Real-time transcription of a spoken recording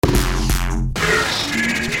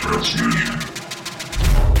transmission.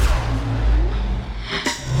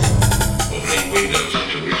 Opening windows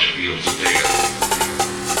into rich fields of data.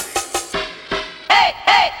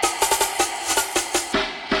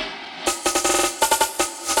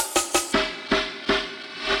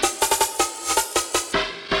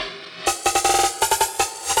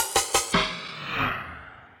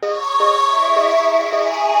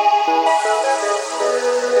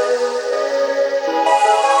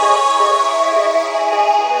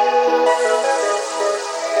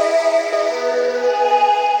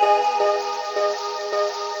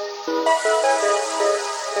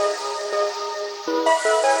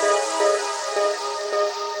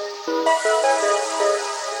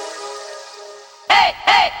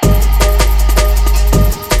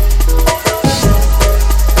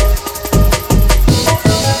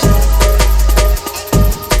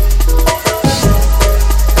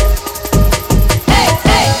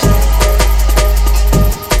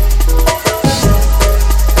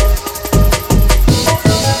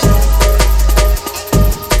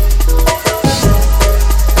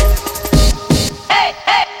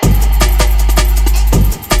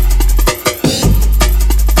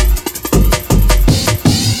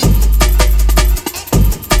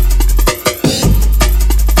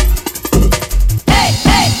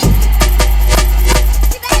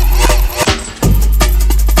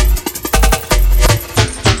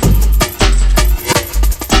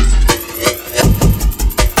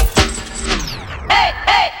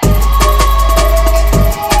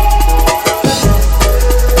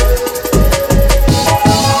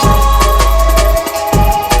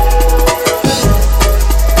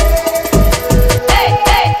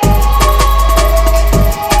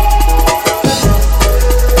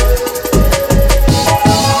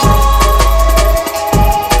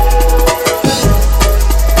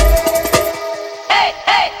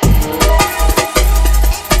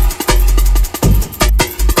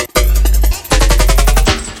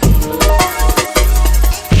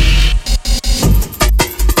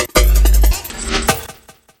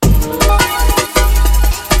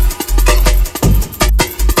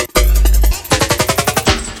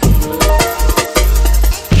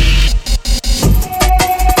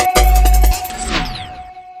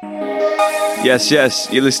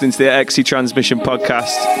 Yes, you're listening to the EXE Transmission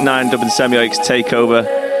podcast. Nian and Semiotix takeover.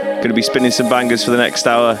 Going to be spinning some bangers for the next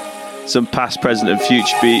hour. Some past, present and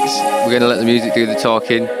future beats. We're going to let the music do the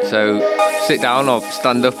talking. So sit down or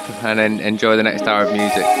stand up and then enjoy the next hour of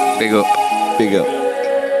music. Big up. Big up.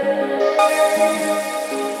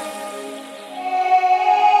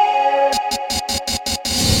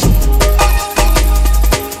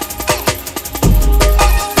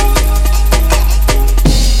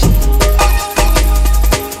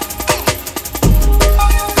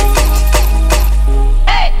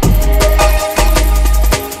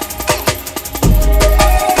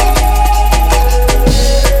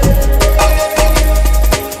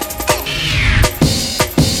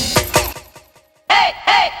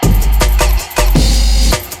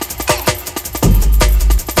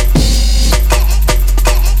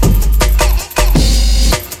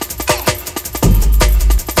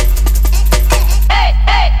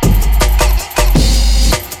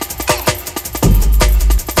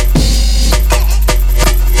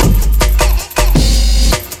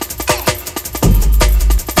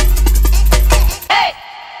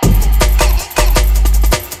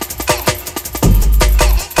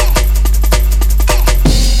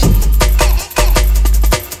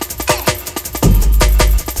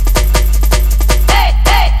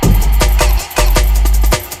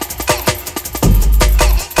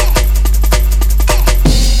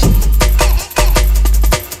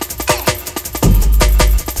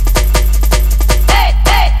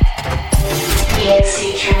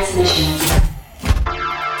 EXE transmissions.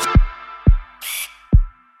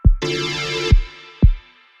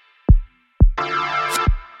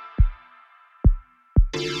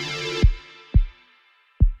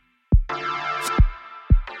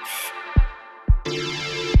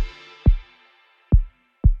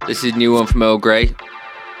 This is a new one from Earl Grey.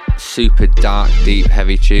 Super dark, deep,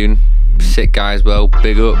 heavy tune. Sick guy as well,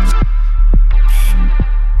 big up.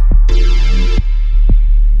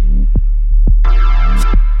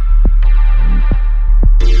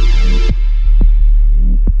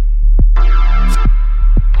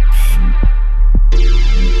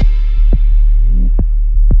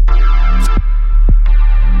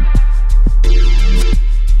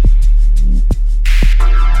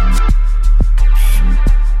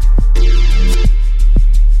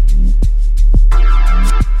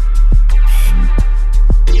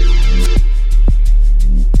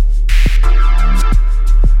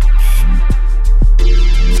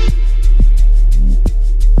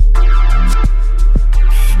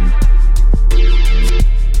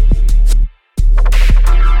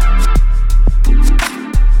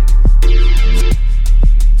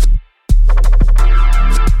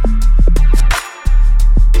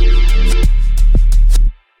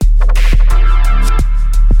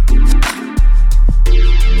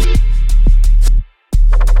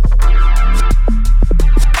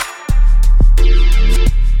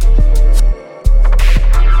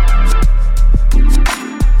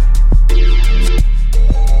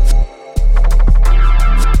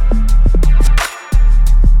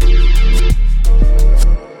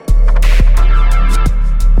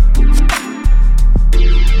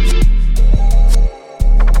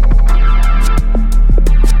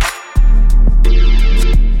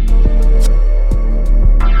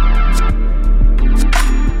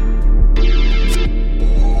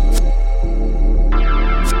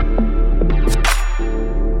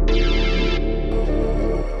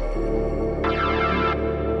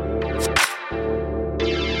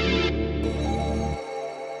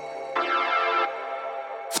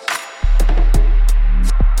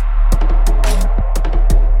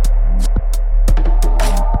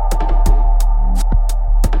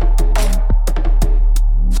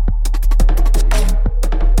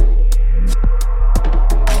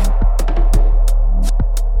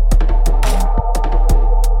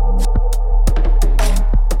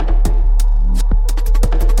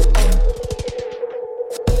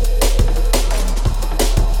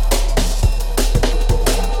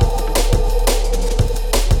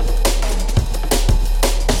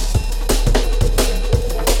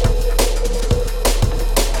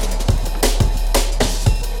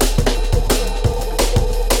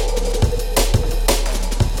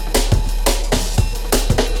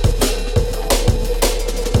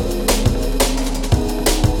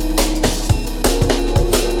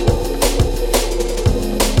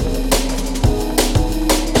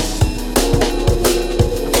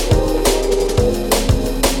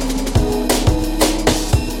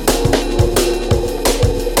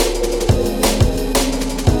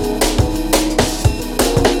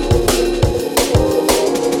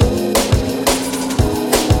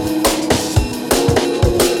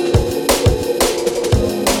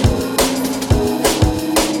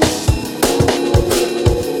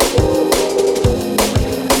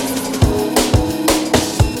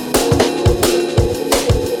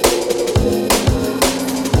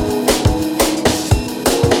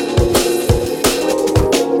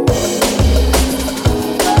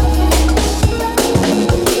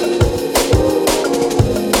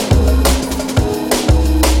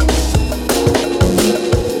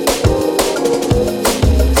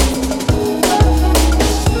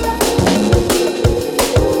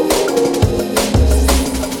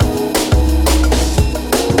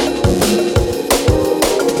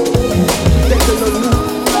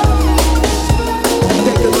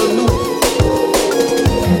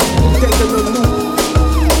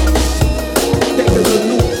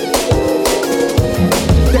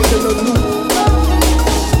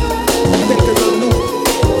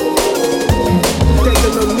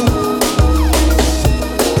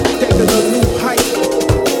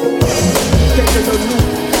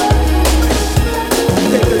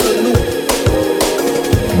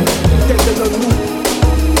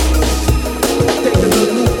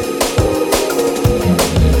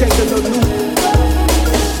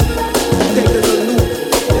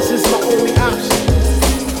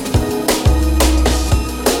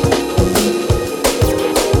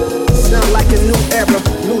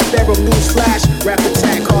 news flash. Rap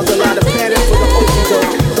attack caused a lot of panic for the open door.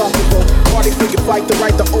 Thoughtful, party freaking fight the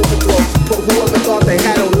right to overthrow. Put whoever thought they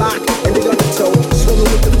had on lock and they undertow. Swimming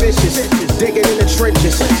with the fishes, digging in the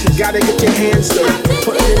trenches. Gotta get your hands dirty,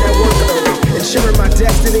 putting in that work early. Ensuring my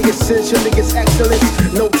destiny essentially is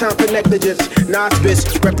excellence. No time for negligence. Nospice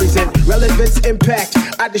represent relevance, impact.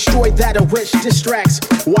 I destroy that of which distracts.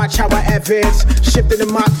 Watch how I advance, shifting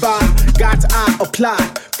in Mach 5. God's eye apply,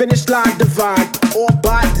 finish line divine, all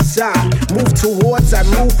by design. Move towards, I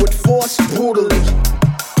move with force brutally.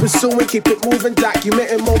 Pursuing, keep it moving,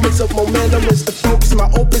 documenting moments of momentum is the focus.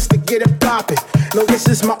 My opus to get it popping. No, this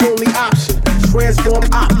is my only option. Transform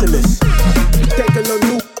optimist. Taking a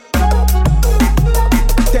new.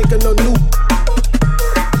 Taking a new.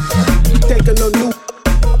 Taking a new.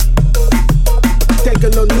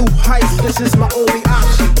 Taking a new heights. This is my only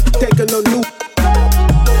option. Taking a new.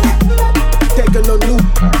 Taking a new.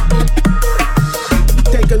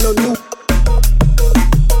 Taking a new.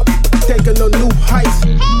 Taking a new heights.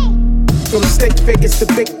 From stick figures to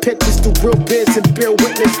big pictures to real biz and bear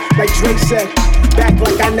witness. Like Drake said, back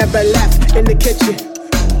like I never left in the kitchen.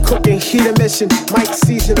 Cooking, heat a mission, might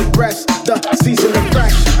season the breast, the season of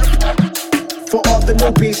fresh. For all the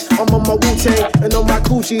newbies, I'm on my Wu-Tang and on my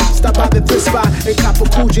Coogee. Stop by the thrift spot and cop a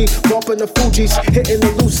Coogee. Bumping the Fugees, hitting the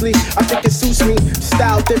loosely. I think it suits me.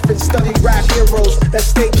 Style different, study rap heroes that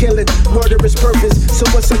stay killing. Murderous purpose, so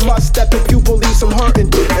it's a must that the pupil leaves them hurting.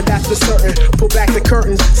 And that's for certain. Pull back the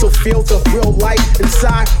curtains, so feel the real light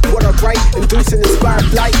inside. What I write, inducing inspired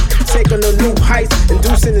light. Taking on new heights,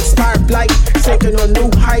 inducing inspired light. Taking on new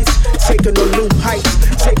heights, taking on new heights.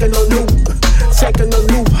 Taking on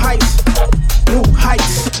new heights. New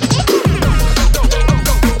heights.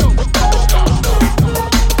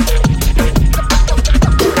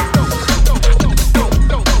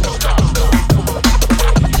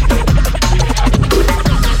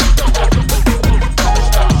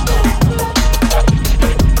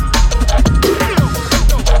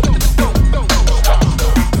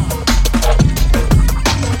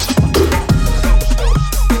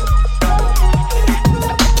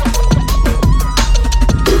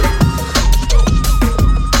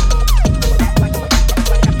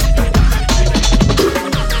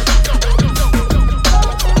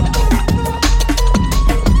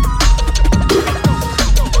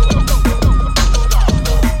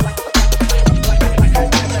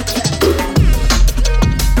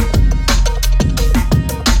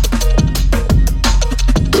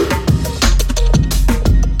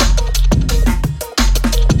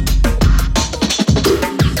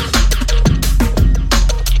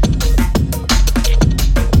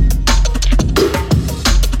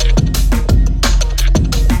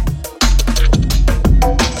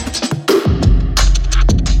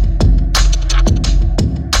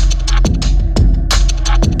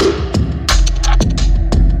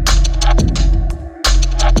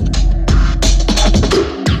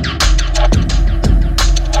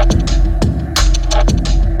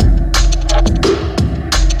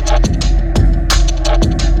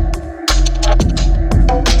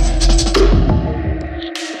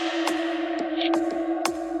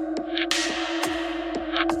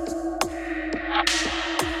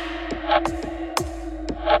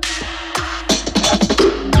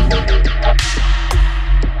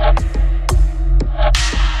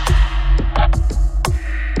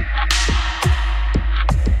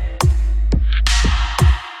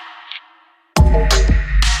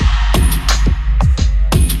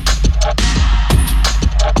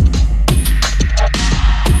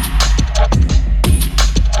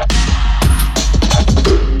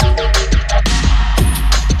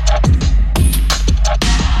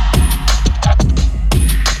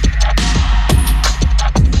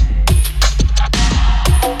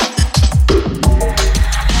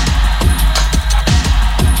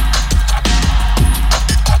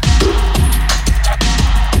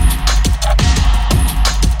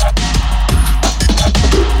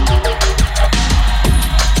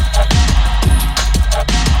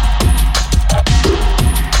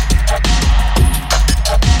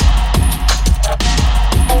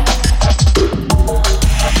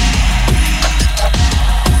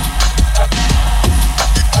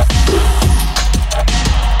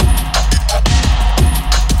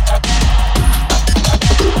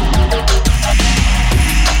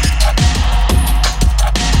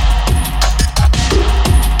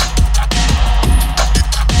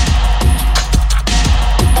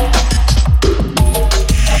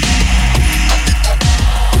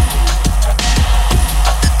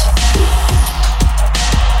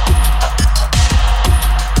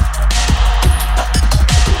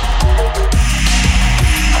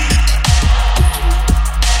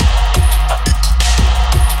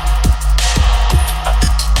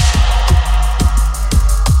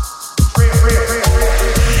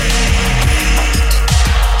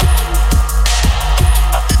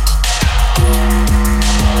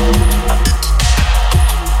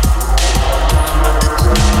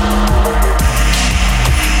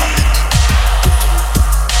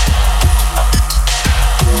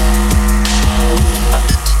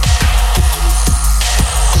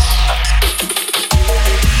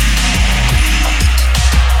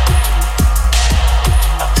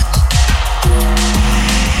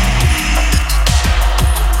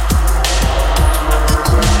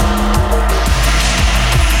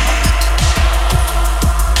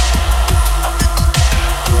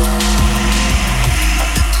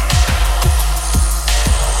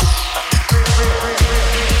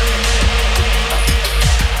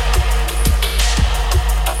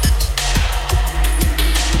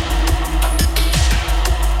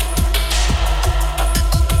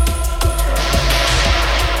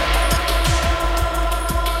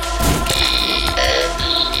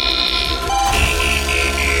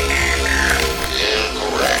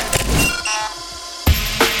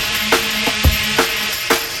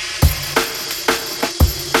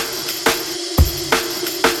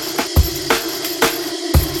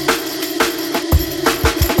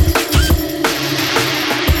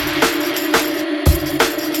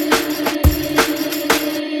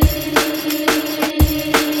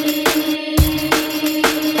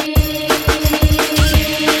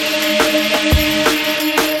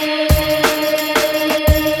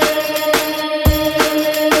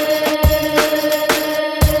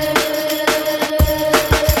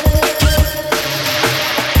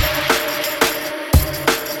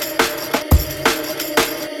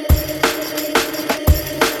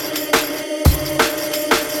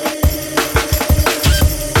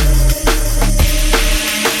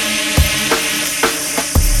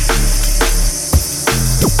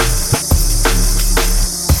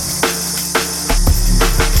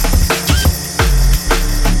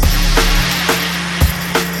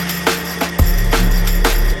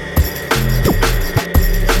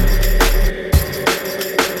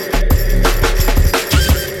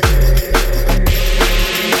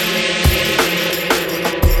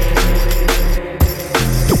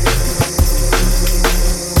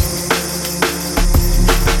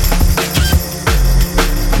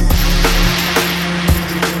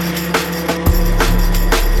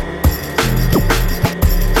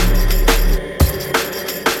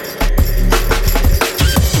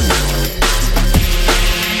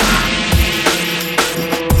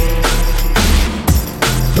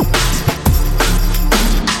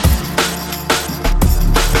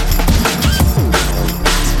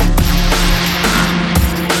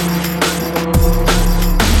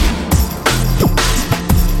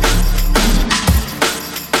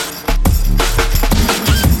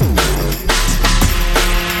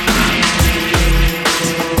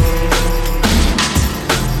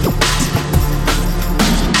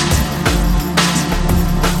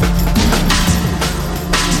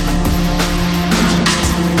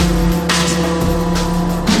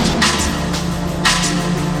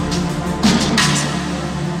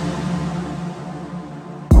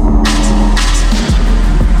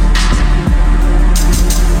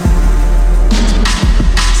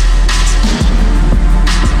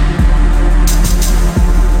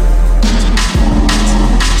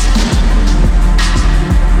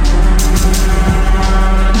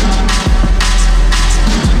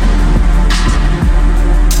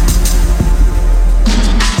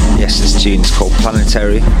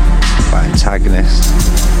 Planetary by Antagonist.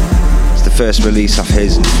 It's the first release off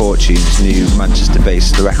his and Fortune's new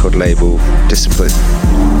Manchester-based record label, Discipline.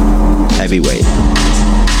 Heavyweight.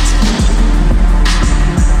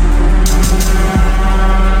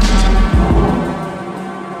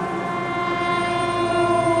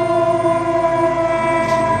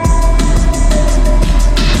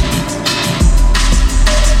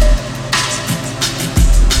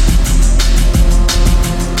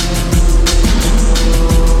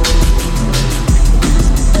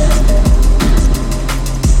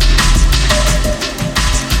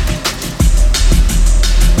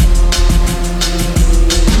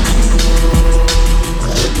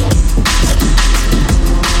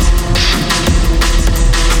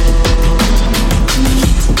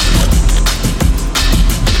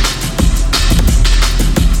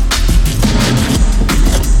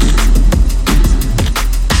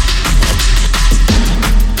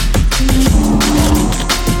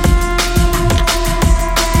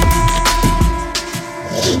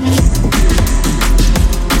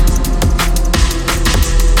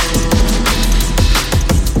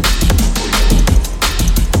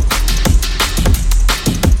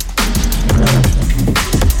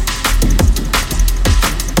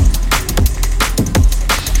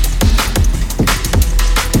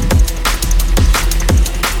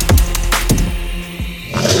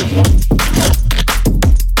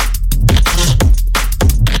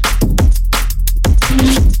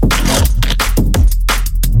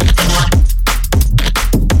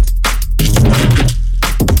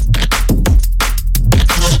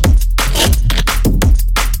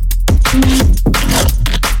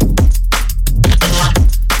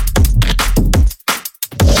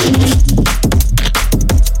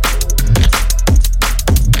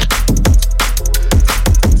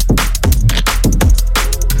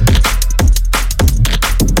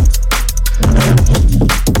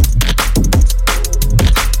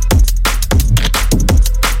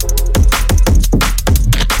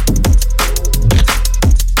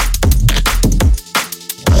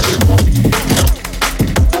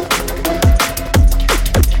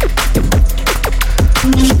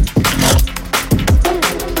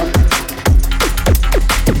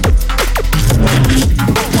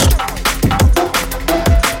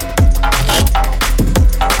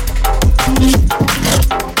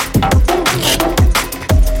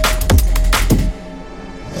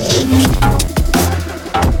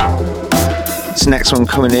 This next one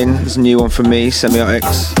coming in is a new one from me,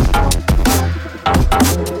 Semiotix.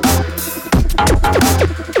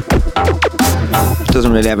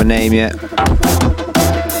 Doesn't really have a name yet.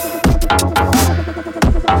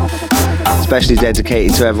 Especially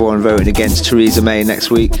dedicated to everyone voting against Theresa May next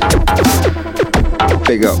week.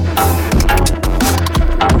 Big up.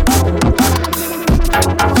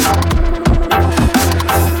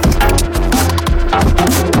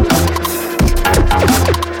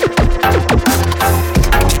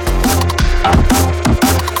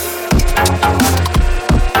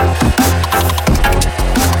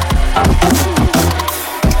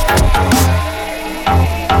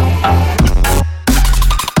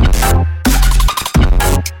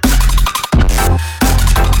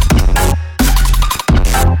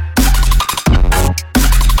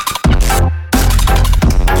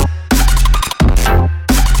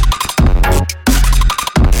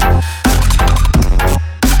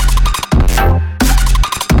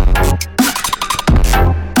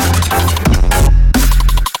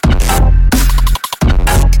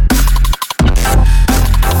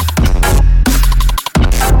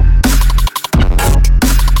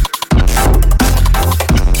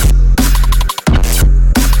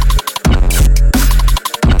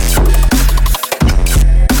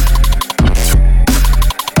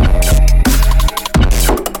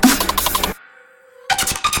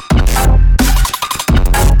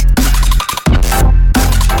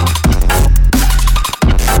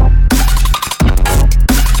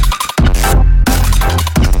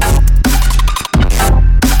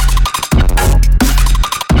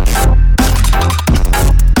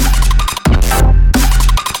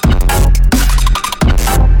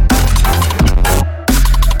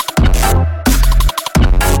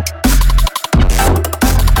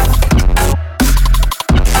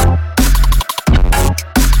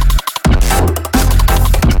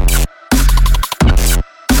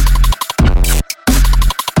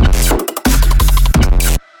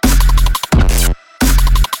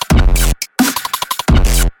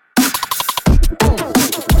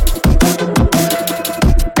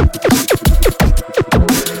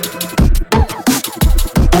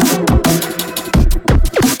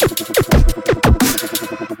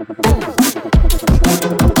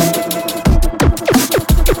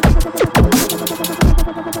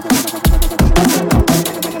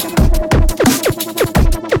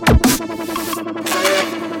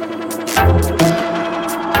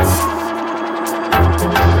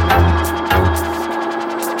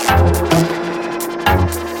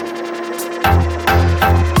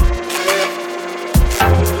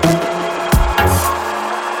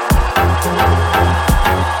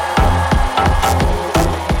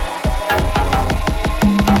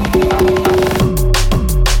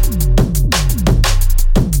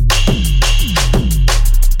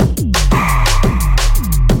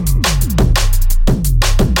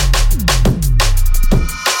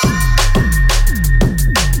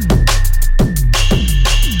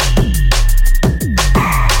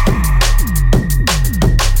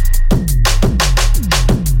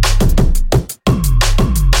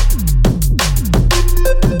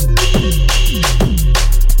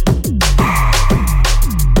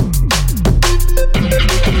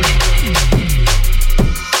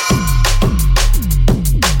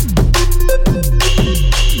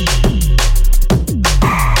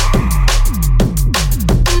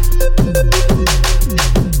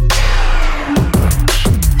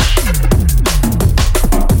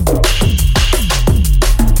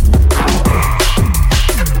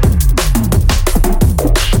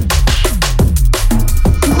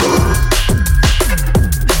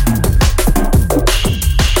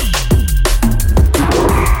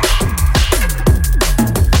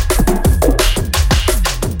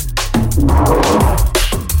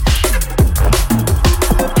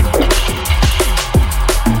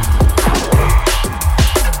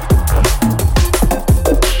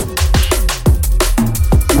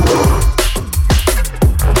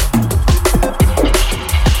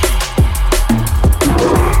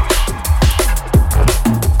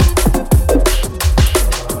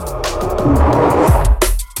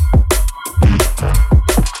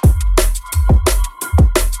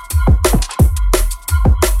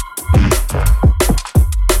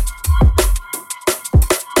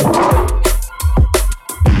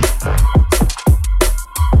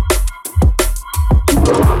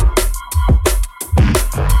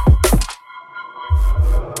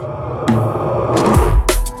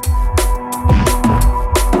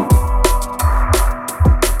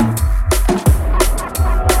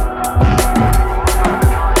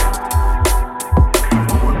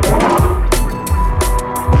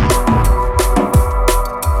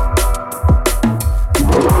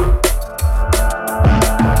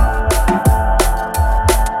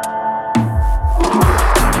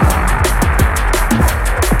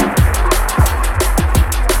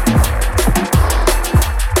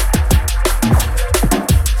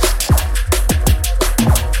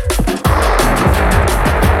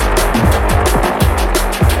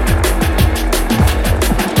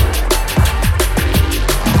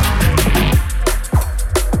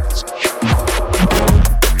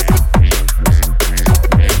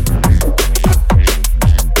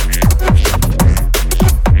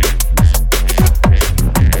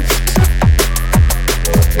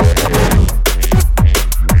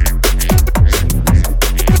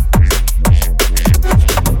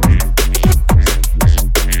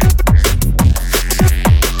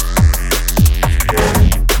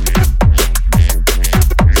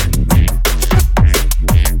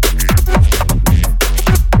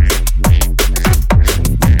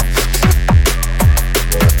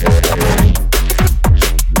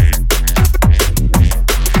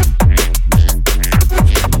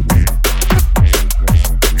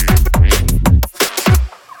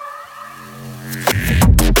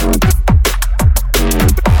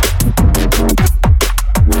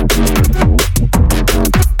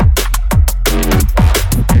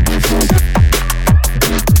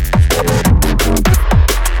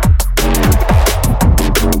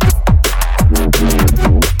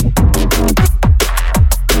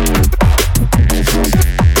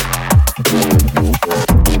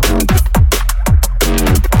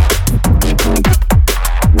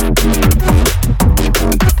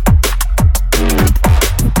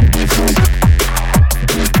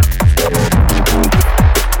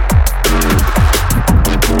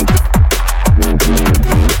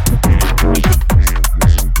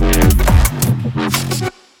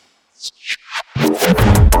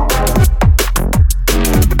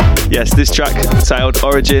 Yes, this track titled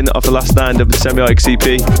Origin off the last 9 dub Semiotix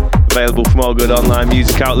EP, available from all good online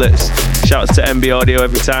music outlets. Shouts to MB Audio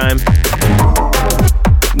every time.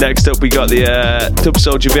 Next up we got the Dub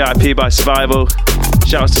Soldier VIP by Survival.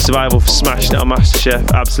 Shouts to Survival for smashing it on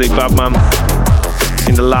MasterChef. Absolute bad man.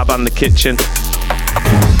 In the lab and the kitchen.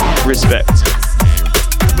 Respect.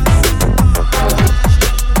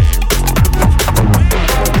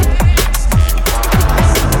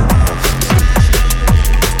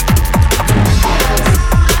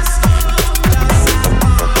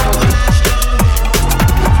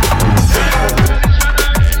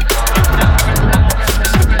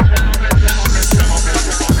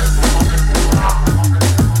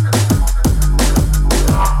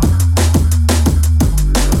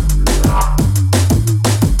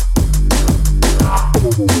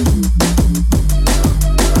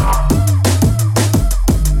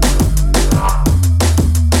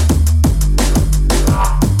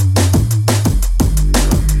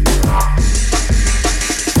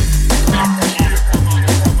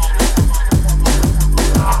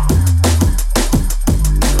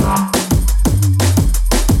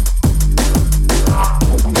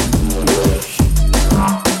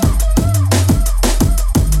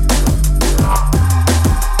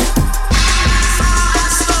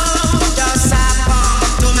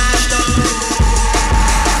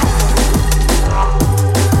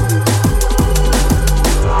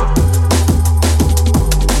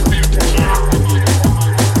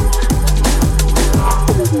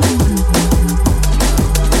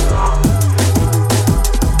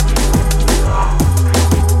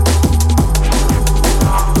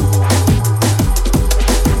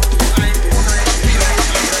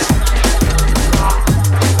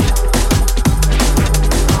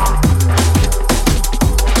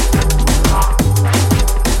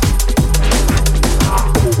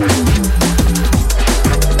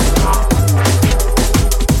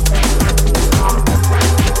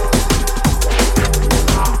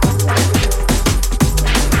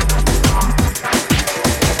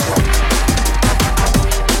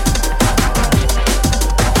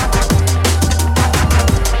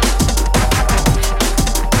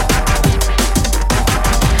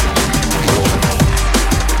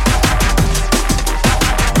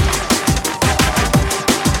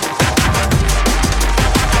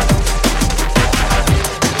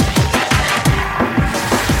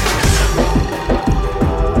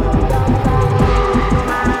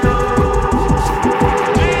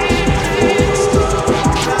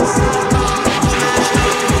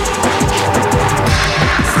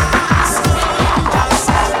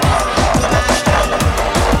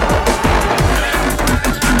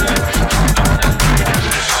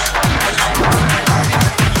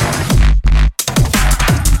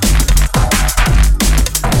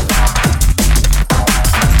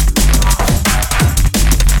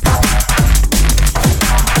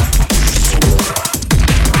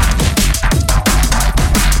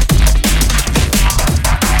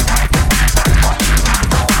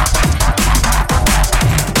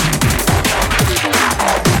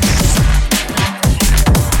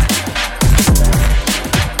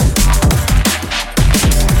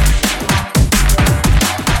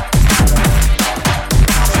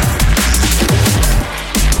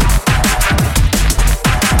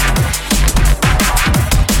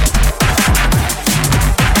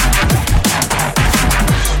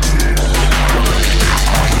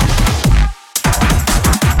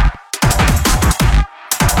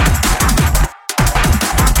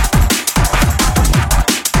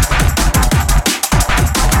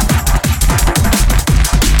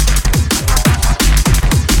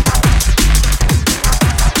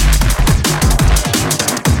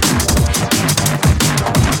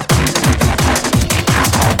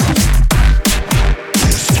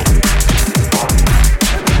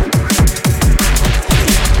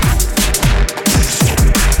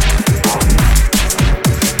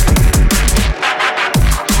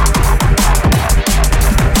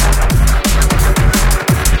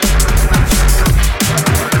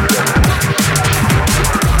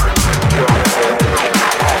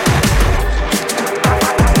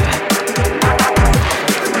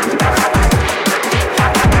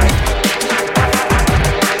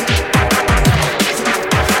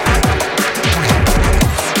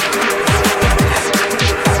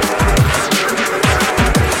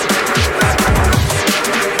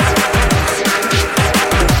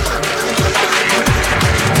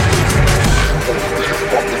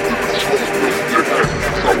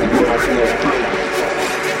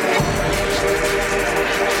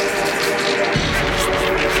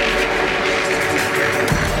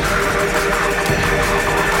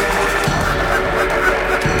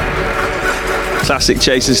 Classic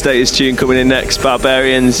Chase and Status tune coming in next.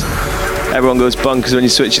 Barbarians. Everyone goes bonkers when you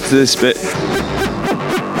switch it to this bit.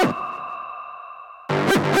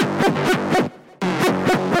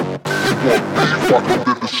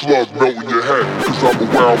 Slug melt in your head, cause I'm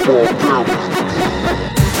a wild barbarian.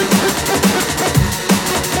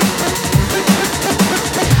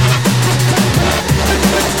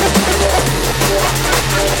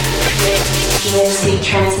 EXE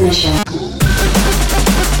transmission.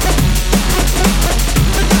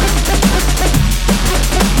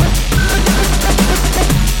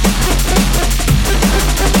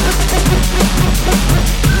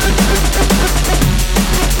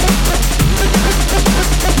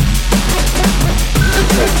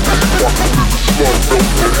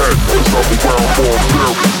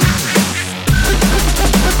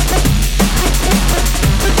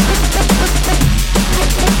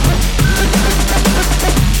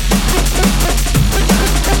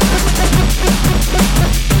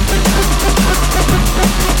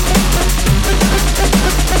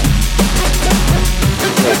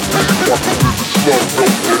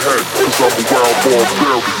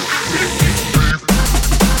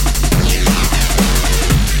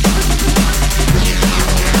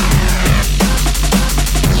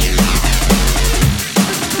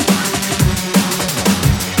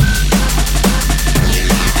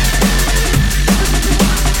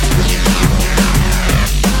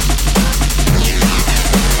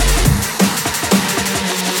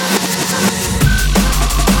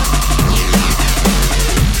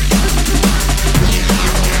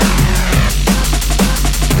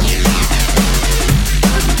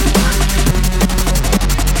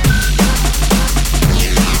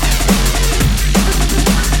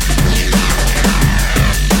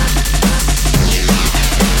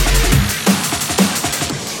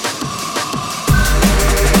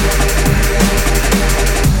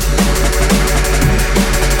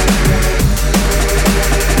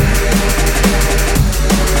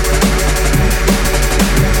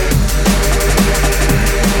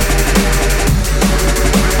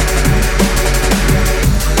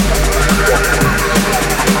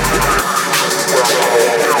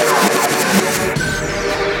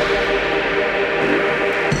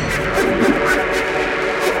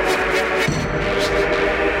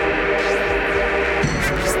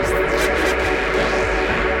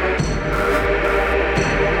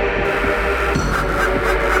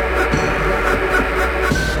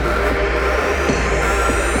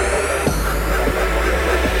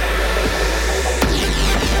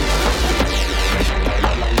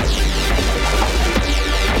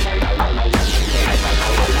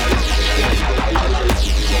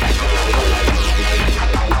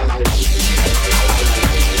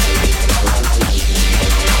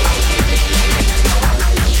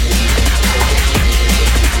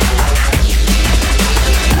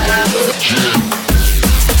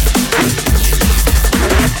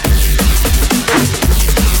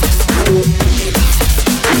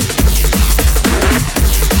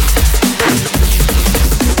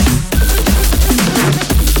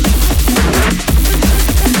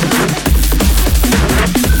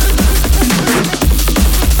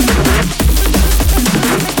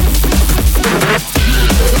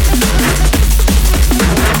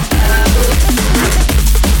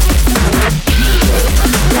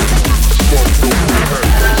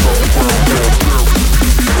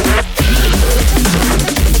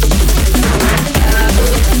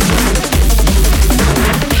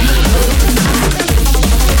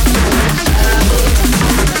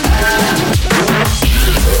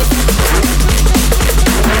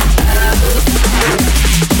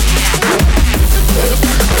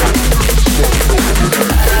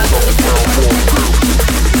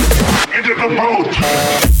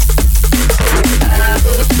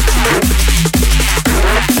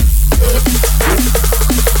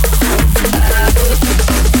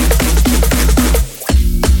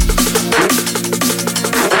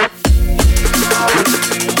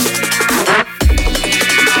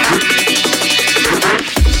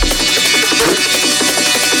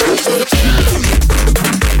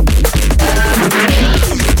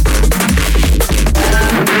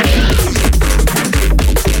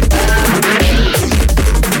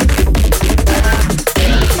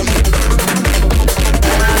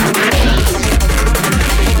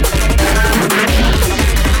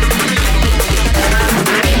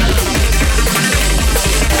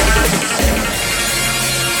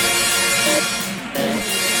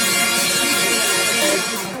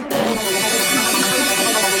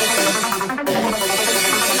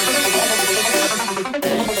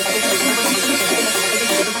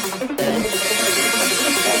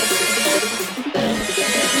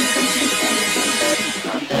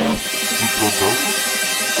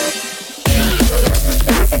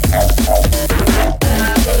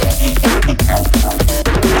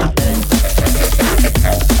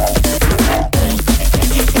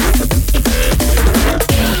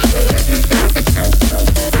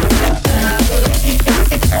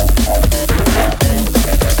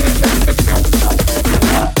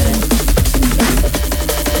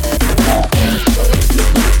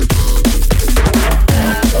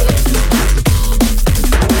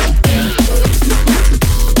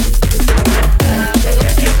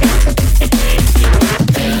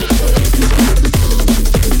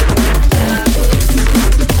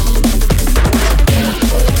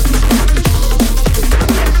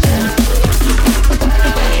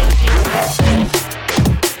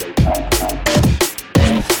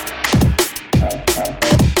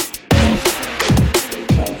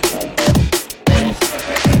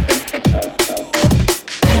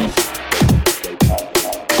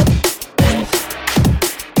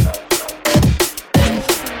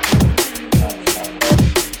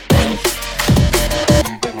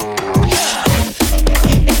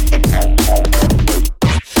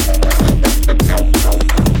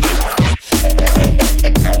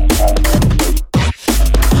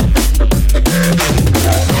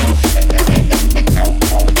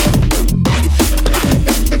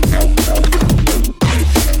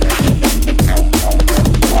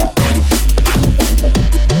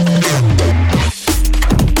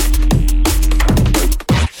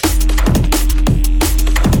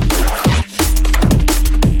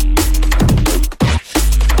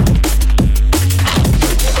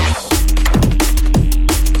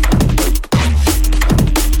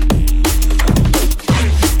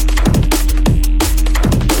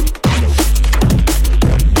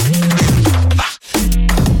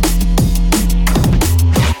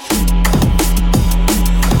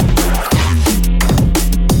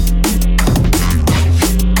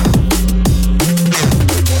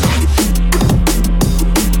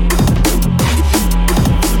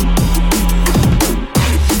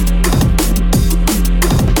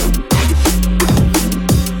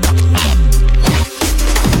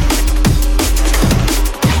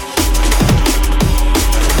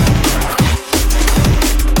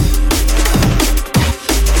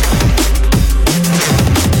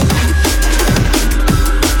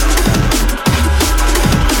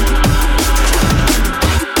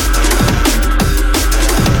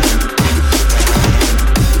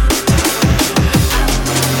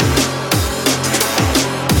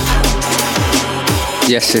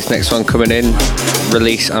 Yes, this next one coming in,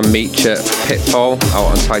 Release and Meature Pitfall, out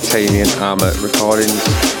on Titanium Armour Recordings.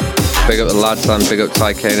 Big up the lads and big up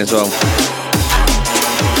Ty Kane as well.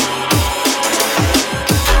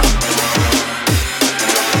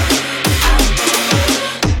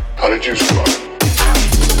 How did you start?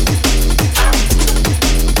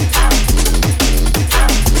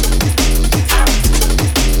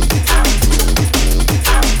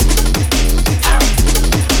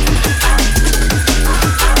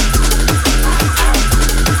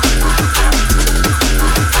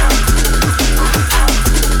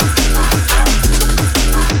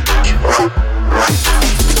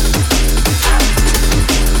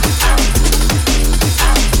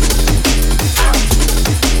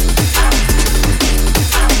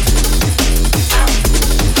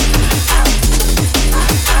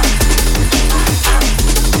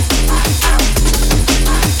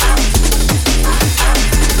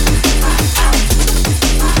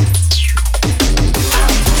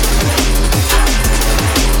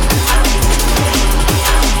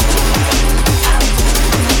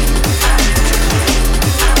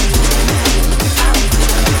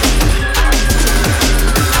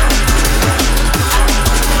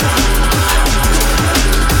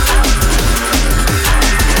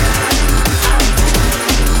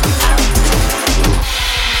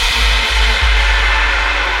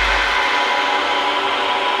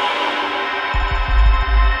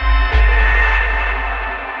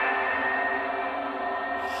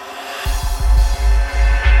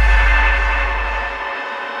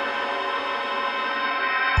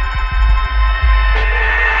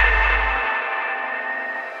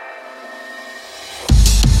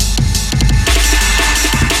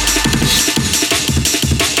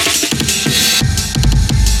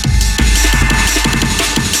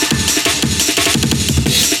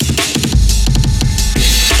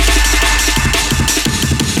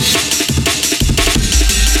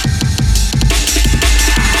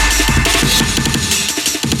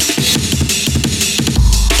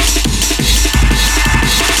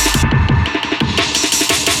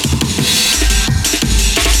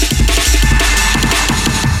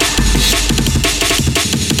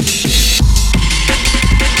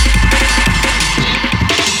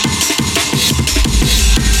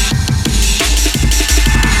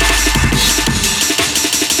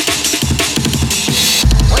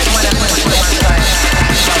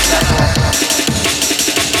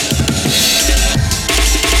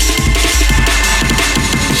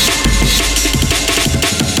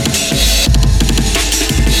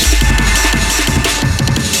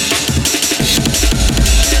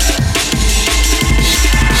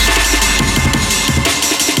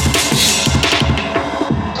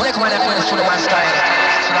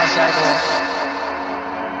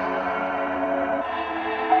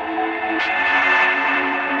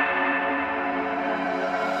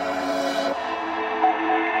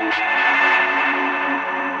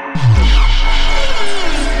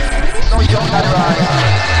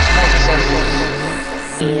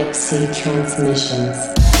 EXE transmissions.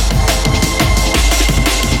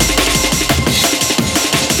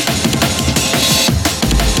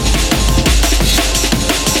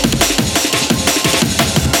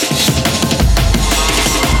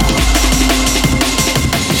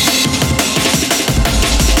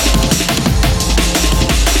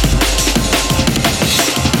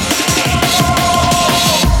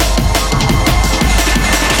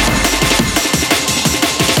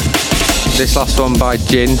 This last one by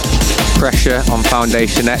Jin, Pressure on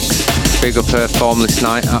Foundation X. Big up her Formless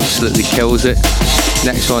Night, absolutely kills it.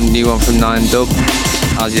 Next one, new one from Nian Dub,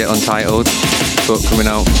 as yet untitled, but coming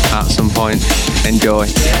out at some point. Enjoy.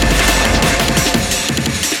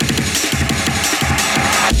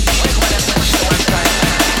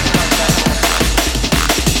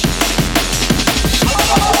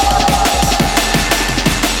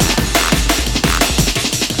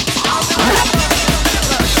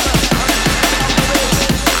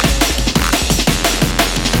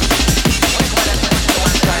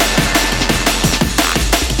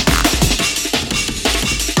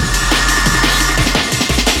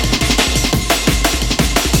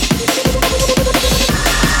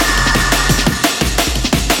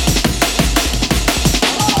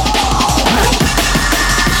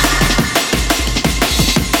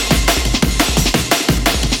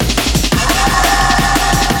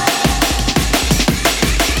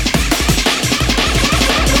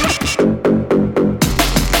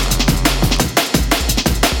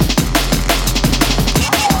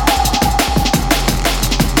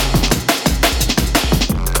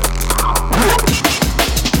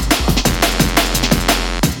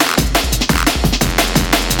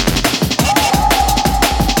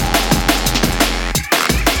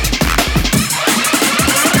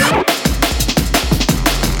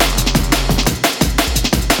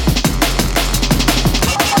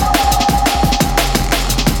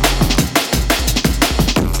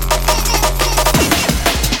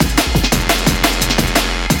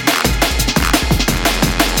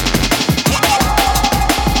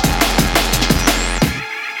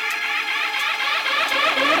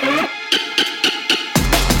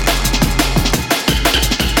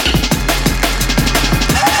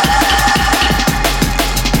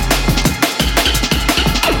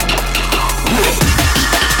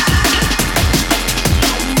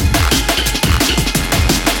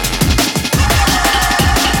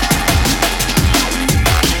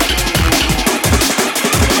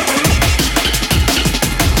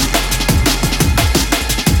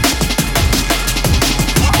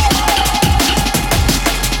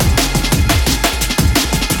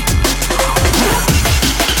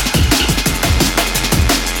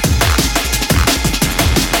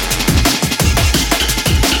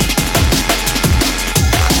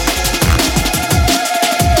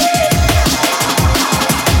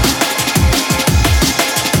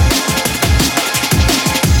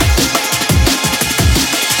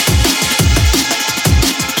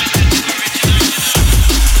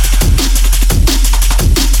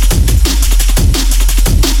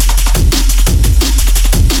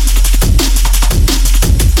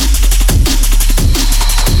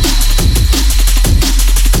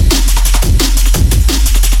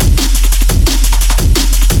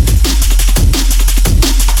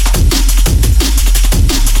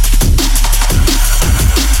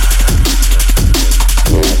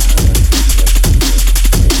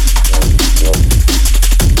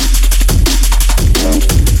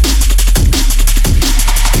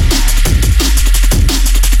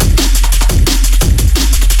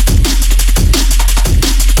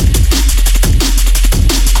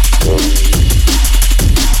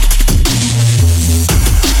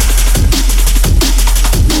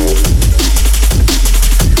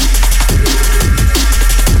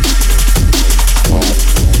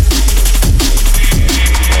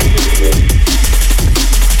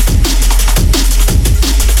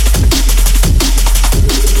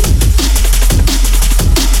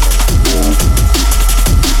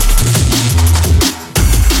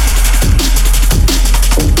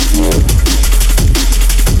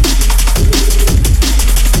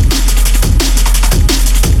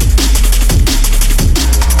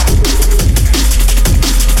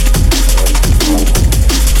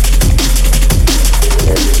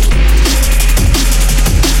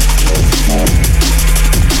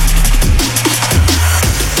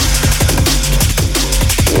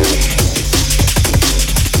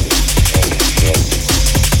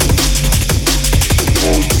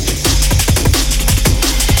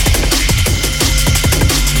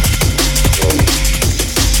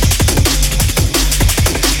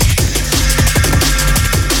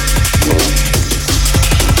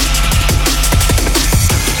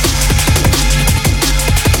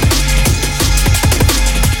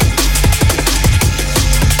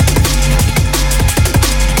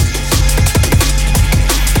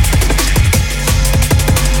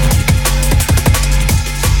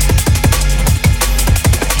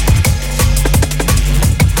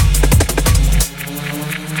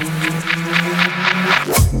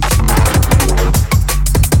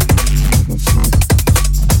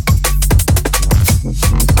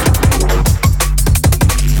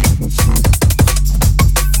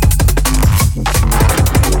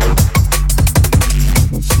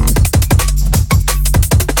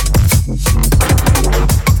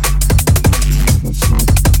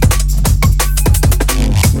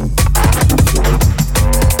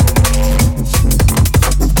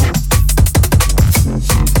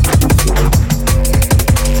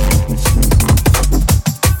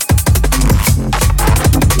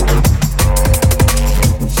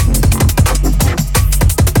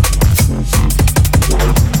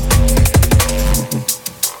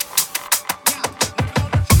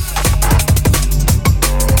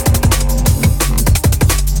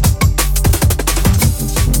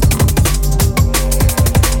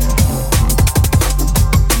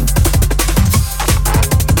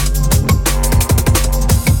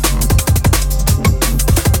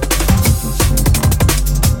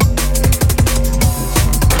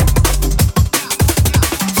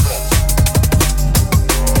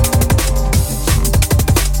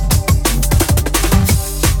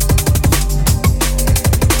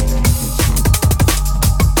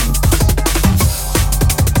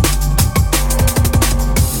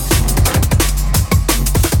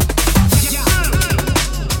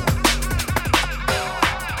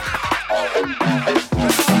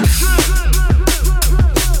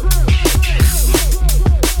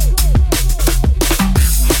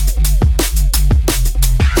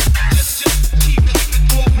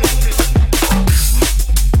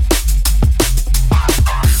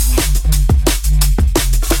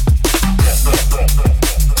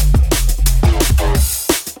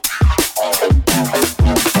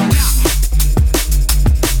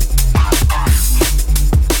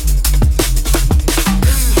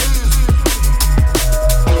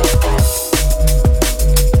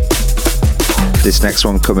 This next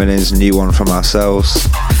one coming in is a new one from ourselves.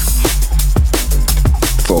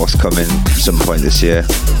 Forthcoming some point this year.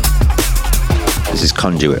 This is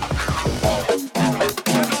Conduit.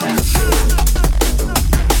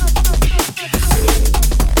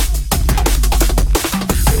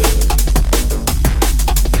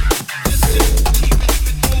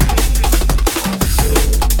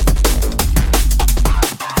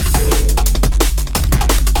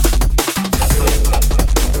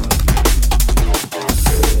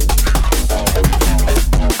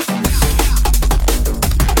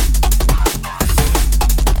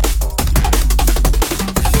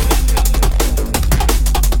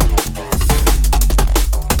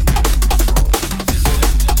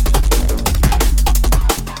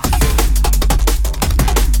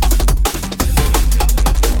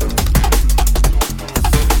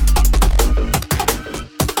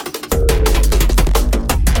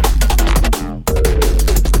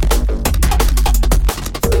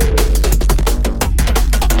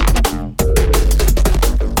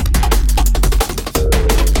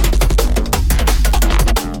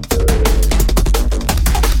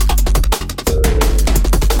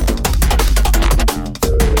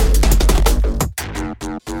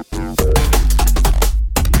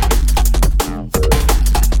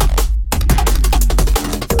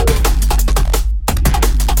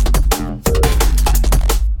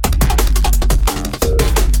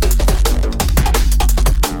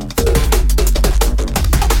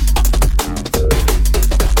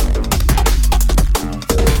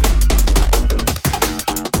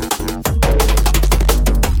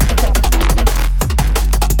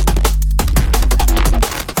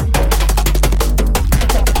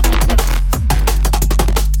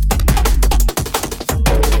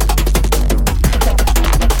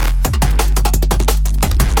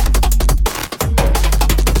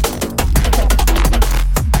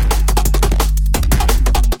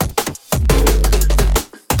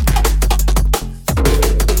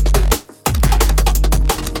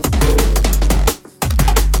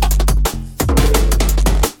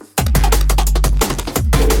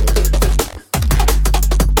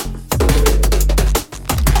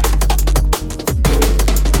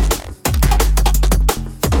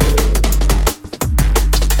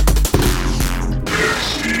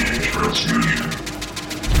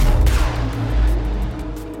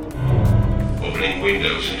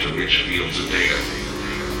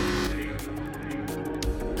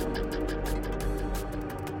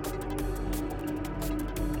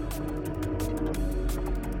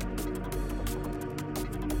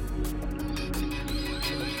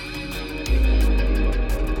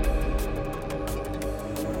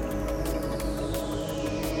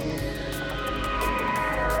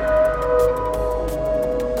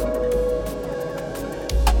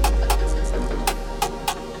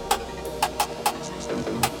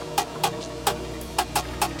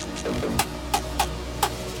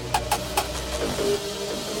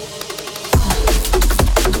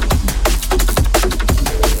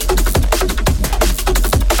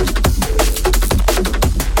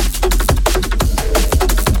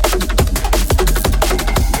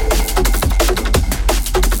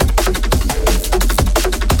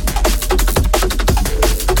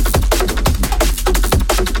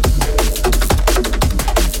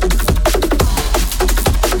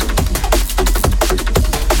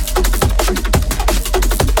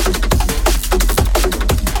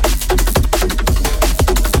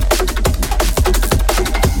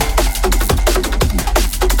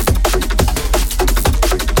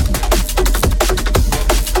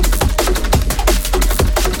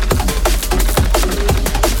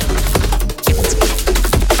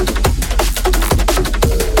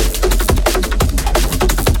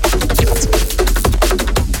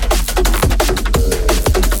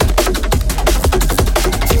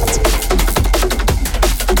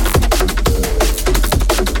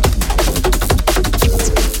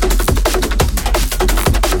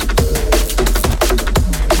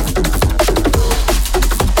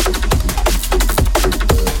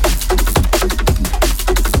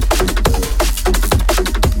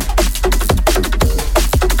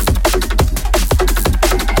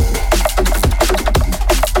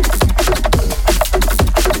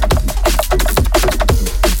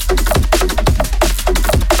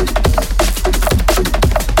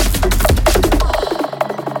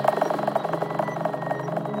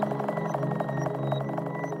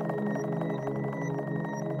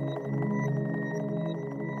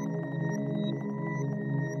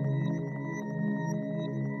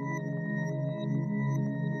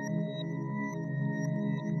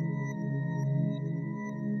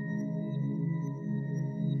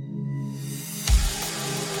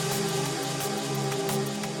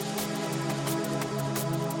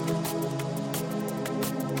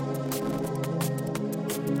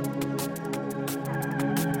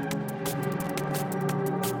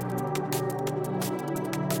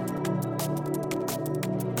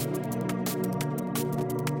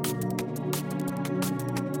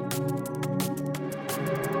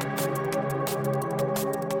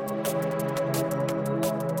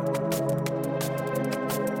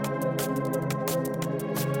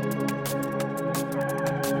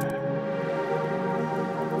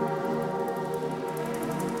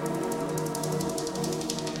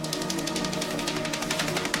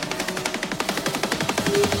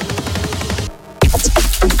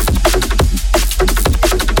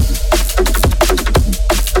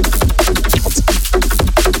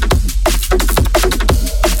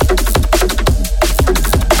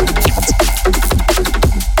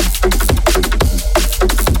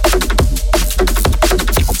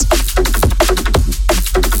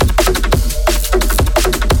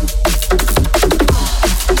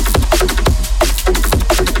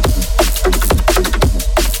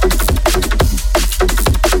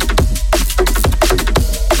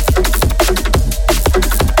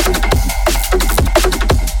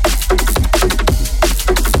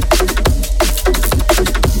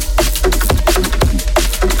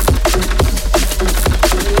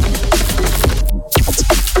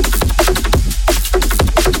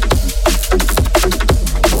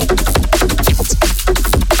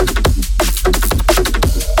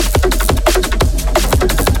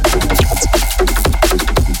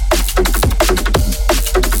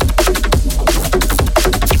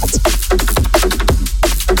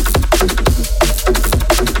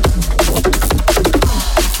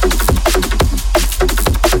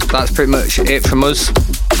 pretty much it from us.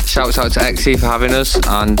 Shouts out to EXE for having us,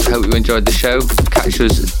 and hope you enjoyed the show. Catch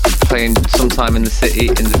us playing sometime in the city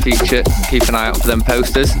in the future. Keep an eye out for them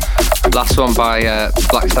posters. Last one by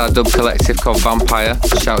Black Star Dub Collective called Vampire.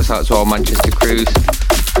 Shouts out to all Manchester crews.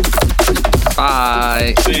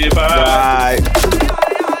 Bye. See you, bye. Bye.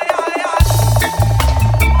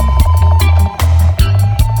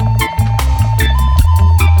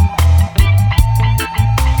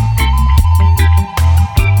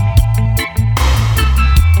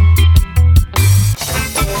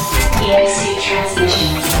 EXE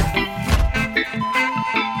Transmissions.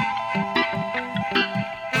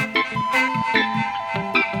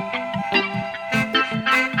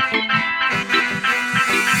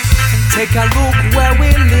 Take a look where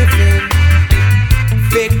we're living,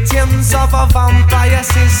 victims of a vampire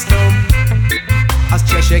system. As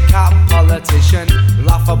Cheshire Cat politician,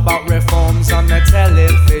 laugh about reforms on the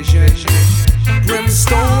television.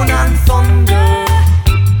 Brimstone and thunder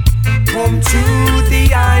come to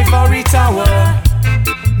the ivory tower,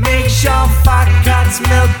 make sure fat cat's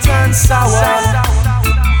milk turn sour.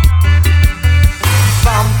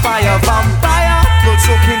 Vampire, vampire,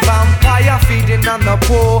 blood-sucking vampire, feeding on the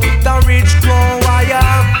poor, the rich grow wire.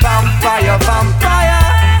 Vampire, vampire,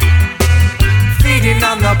 feeding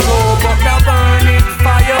on the poor, but they're burning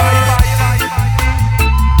fire.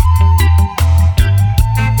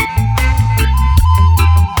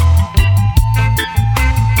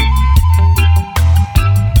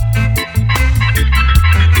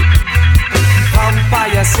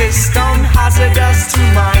 Vampire system hazardous to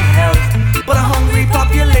my health, but a hungry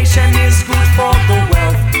population is good for the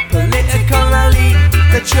wealth. Political elite,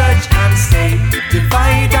 the church and state,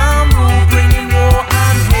 divide and rule, bringing war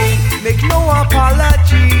and hate. Make no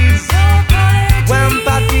apologies when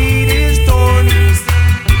bad deed is done.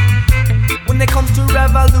 When it comes to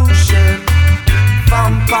revolution,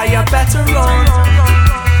 vampire better run.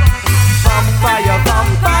 Vampire,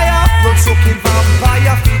 vampire, blood-sucking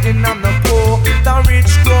vampire, feeding on the poor, the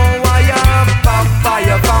rich grow wire.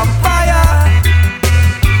 Vampire, vampire,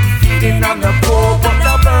 feeding on the poor, but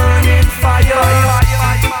they're burning fire.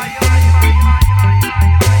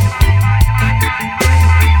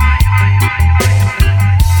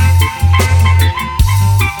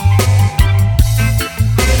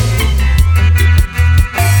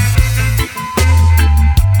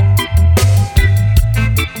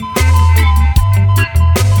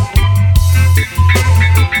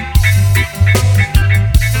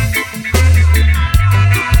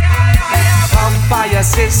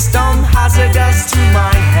 System hazardous to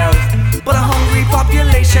my health, but a hungry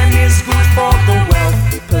population is good for the wealth.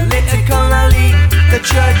 Political elite, the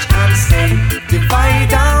church and state,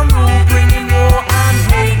 divide and rule, bringing war and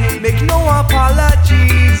hate. Make no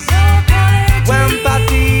apologies when bad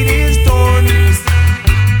deed is done.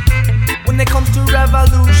 When it comes to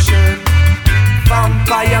revolution,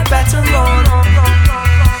 vampire better run.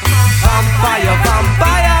 Vampire,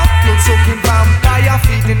 vampire, blood-sucking vampire,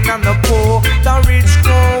 feeding on the poor, the rich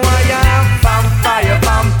grow wire. Vampire,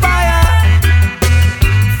 vampire,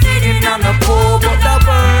 feeding on the poor, but they're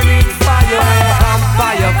burning fire.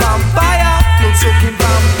 Vampire, vampire, blood-sucking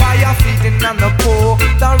vampire, feeding on the poor,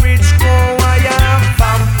 the rich grow wire.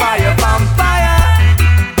 Vampire, vampire,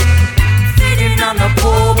 feeding on the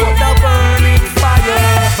poor, but they're burning fire.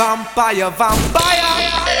 Vampire, vampire.